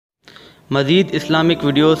مزید Islamic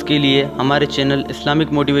videos کے لیے ہمارے چینل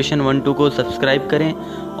اسلامک موٹیویشن 12 کو سبسکرائب کریں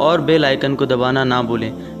اور بیل آئیکن کو دبانا نہ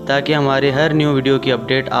بھولیں تاکہ ہمارے ہر نیو ویڈیو کی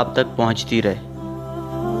اپڈیٹ آپ تک پہنچتی رہے۔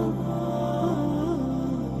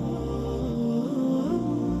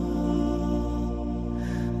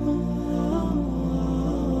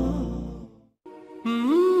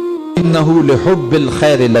 انہو لحب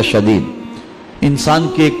الخیر لشدید، انسان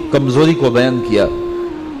کے کمزوری کو بیان کیا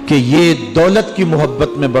کہ یہ دولت کی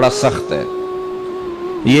محبت میں بڑا سخت ہے۔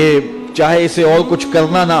 یہ چاہے اسے اور کچھ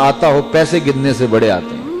کرنا نہ آتا ہو، پیسے گننے سے بڑے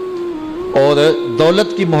آتے ہیں، اور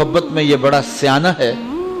دولت کی محبت میں یہ بڑا سیانہ ہے،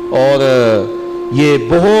 اور یہ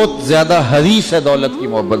بہت زیادہ حریص ہے دولت کی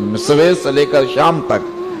محبت میں۔ صبح سے لے کر شام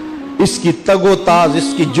تک اس کی تگ و تاز،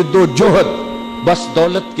 اس کی جد و جہد بس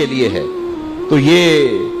دولت کے لیے ہے۔ تو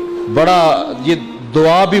یہ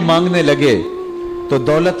دعا بھی مانگنے لگے تو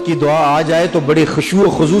دولت کی دعا آ جائے تو بڑی خشوع و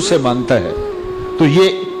خضوع سے مانگتا ہے۔ تو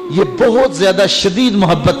یہ بہت زیادہ شدید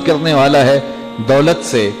محبت کرنے والا ہے دولت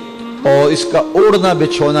سے، اور اس کا اوڑھنا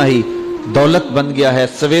بچھونا ہی دولت بن گیا ہے۔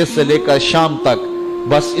 صبح سے لے کر شام تک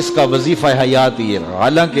بس اس کا وظیفہ حیات ہی ہے،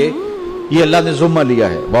 حالانکہ یہ اللہ نے ذمہ لیا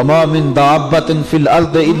ہے۔ وَمَا مِن دَابَّةٍ فِي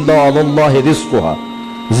الْأَرْضِ إِلَّا عَلَى اللَّهِ رِزْقُهَا،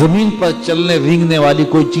 زمین پر چلنے رینگنے والی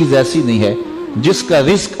کوئی چیز ایسی نہیں ہے جس کا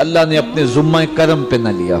رزق اللہ نے اپنے ذمہ کرم پہ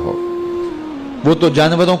نہ لیا ہو۔ وہ تو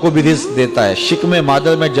جانوروں کو بھی رزق دیتا ہے۔ شکم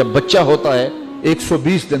مادر میں جب بچہ ہوتا ہے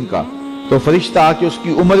 120 دن کا، تو فرشتہ آ کے اس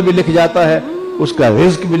کی عمر بھی لکھ جاتا ہے، اس کا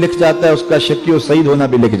رزق بھی لکھ جاتا ہے، اس کا شقی و سعید ہونا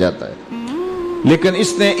بھی لکھ جاتا ہے۔ لیکن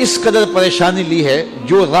اس نے اس قدر پریشانی لی ہے،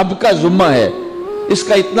 جو رب کا ذمہ ہے، اس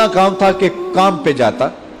کا اتنا کام تھا کہ کام پہ جاتا،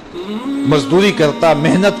 مزدوری کرتا،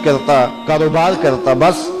 محنت کرتا، کاروبار کرتا،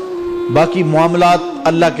 بس باقی معاملات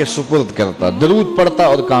اللہ کے سپرد کرتا، درود پڑھتا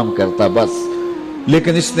اور کام کرتا بس۔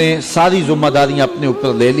 لیکن اس نے ساری ذمہ داریاں اپنے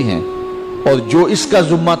اوپر لے لی ہیں، اور جو اس کا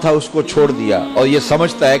ذمہ تھا اس کو چھوڑ دیا، اور یہ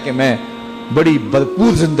سمجھتا ہے کہ میں بڑی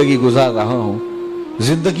بھرپور زندگی گزار رہا ہوں۔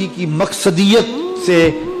 زندگی کی مقصدیت سے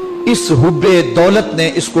اس حب دولت نے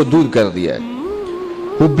اس کو دور کر دیا ہے۔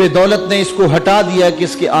 حب دولت نے اس کو ہٹا دیا کہ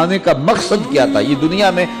اس کے آنے کا مقصد کیا تھا، یہ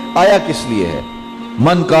دنیا میں آیا کس لیے ہے۔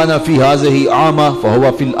 من کان فی ہذہ اعمی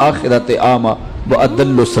فہو فی الآخرۃ اعمی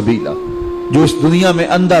واضل سبیلا، جو اس دنیا میں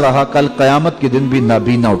اندھا رہا کل قیامت کے دن بھی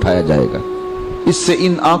نابینا اٹھایا جائے گا۔ اس سے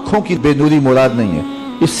ان آنکھوں کی بے نوری مراد نہیں ہے،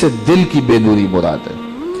 اس سے دل کی بے نوری مراد ہے۔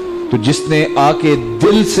 تو جس نے آ کے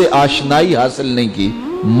دل سے آشنائی حاصل نہیں کی،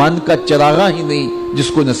 من کا چراغاں ہی نہیں جس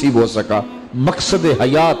کو نصیب ہو سکا، مقصد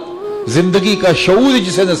حیات زندگی کا شعور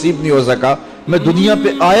جسے نصیب نہیں ہو سکا، میں دنیا پہ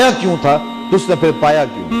آیا کیوں تھا، تو اس نے پھر پایا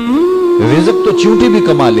کیوں۔ رزق تو چیونٹی بھی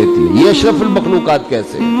کما لیتی ہے، یہ اشرف المخلوقات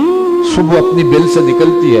کیسے؟ صبح اپنی بل سے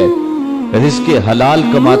نکلتی ہے، رزق حلال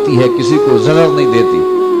کماتی ہے، کسی کو ضرر نہیں دیتی،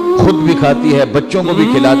 خود بھی کھاتی ہے، بچوں کو بھی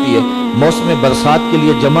کھلاتی ہے، موسم برسات کے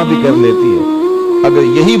لیے جمع بھی کر لیتی ہے۔ اگر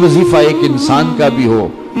یہی وظیفہ ایک انسان کا بھی ہو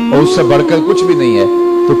اور اس سے بڑھ کر کچھ بھی نہیں ہے،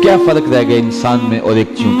 تو کیا فرق رہ گیا انسان میں اور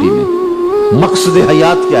ایک چیونٹی میں؟ مقصد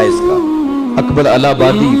حیات کیا ہے اس کا؟ اکبر الہ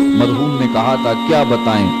آبادی مرحوم نے کہا تھا، کیا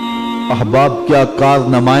بتائیں احباب کیا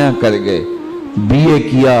کارنمایاں کر گئے، بی اے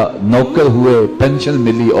کیا، نوکر ہوئے، پینشن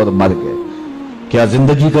ملی اور مر گئے۔ کیا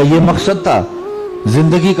زندگی کا یہ مقصد تھا؟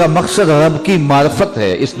 زندگی کا مقصد رب کی معرفت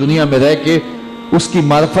ہے، اس دنیا میں رہ کے اس کی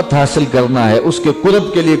معرفت حاصل کرنا ہے، اس کے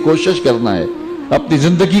قرب کے لیے کوشش کرنا ہے، اپنی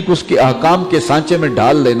زندگی کو اس کے احکام کے سانچے میں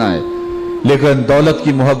ڈال لینا ہے۔ لیکن دولت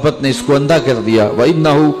کی محبت نے اس کو اندھا کر دیا۔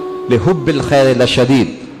 وَإِنَّهُ لِحُبِّ الْخَيْرِ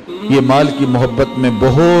لَشَدِيدٌ، یہ مال کی محبت میں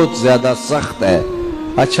بہت زیادہ سخت ہے۔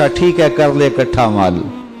 اچھا ٹھیک ہے، کر لے اکٹھا مال،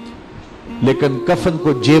 لیکن کفن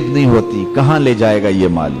کو جیب نہیں ہوتی، کہاں لے جائے گا یہ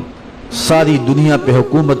مال؟ ساری دنیا پہ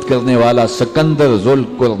حکومت کرنے والا سکندر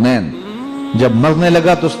ذوالقرنین جب مرنے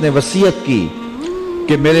لگا تو اس نے وصیت کی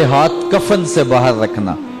کہ میرے ہاتھ کفن سے باہر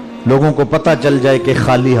رکھنا، لوگوں کو پتہ چل جائے کہ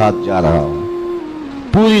خالی ہاتھ جا رہا ہوں۔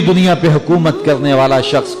 پوری دنیا پہ حکومت کرنے والا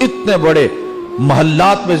شخص، اتنے بڑے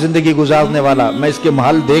محلات میں زندگی گزارنے والا، میں اس کے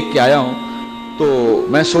محل دیکھ کے آیا ہوں تو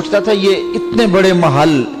میں سوچتا تھا یہ اتنے بڑے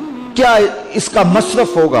محل، کیا اس کا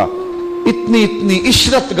مصرف ہوگا، اتنی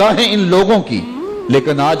عشرت گاہیں ان لوگوں کی،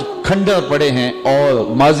 لیکن آج کھنڈر پڑے ہیں اور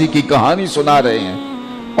ماضی کی کہانی سنا رہے ہیں،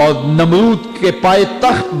 اور نمرود کے پائے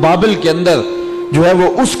تخت بابل کے اندر جو ہے وہ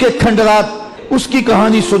اس کے کھنڈرات، اس کی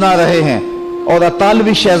کہانی سنا رہے ہیں، اور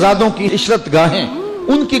اطالوی شہزادوں کی عشرت گاہیں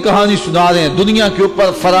ان کی کہانی سنا رہے ہیں۔ دنیا کے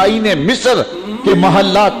اوپر فرائین مصر کے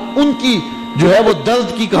محلات، ان کی جو ہے وہ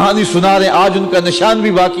درد کی کہانی سنا رہے ہیں، آج ان کا نشان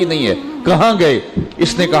بھی باقی نہیں ہے، کہاں گئے؟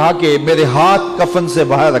 اس نے کہا کہ میرے ہاتھ کفن سے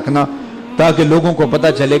باہر رکھنا تاکہ لوگوں کو پتہ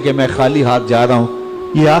چلے کہ میں خالی ہاتھ جا رہا ہوں۔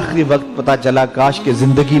 یہ آخری وقت پتہ چلا، کاش کہ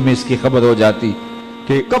زندگی میں اس کی خبر ہو جاتی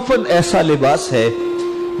کہ کفن ایسا لباس ہے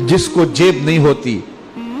جس کو جیب نہیں ہوتی،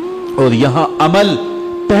 اور یہاں عمل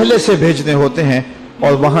پہلے سے بھیجنے ہوتے ہیں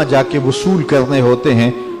اور وہاں جا کے وصول کرنے ہوتے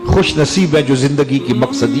ہیں۔ خوش نصیب ہے جو زندگی کی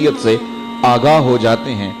مقصدیت سے آگاہ ہو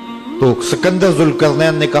جاتے ہیں۔ تو سکندر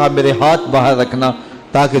ذوالقرنین نے کہا میرے ہاتھ باہر رکھنا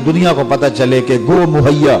تاکہ دنیا کو پتہ چلے کہ گو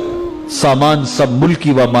مہیا سامان سب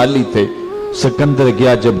ملکی و مالی تھے۔ سکندر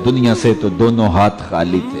گیا جب دنیا سے تو دونوں ہاتھ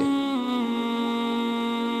خالی تھے۔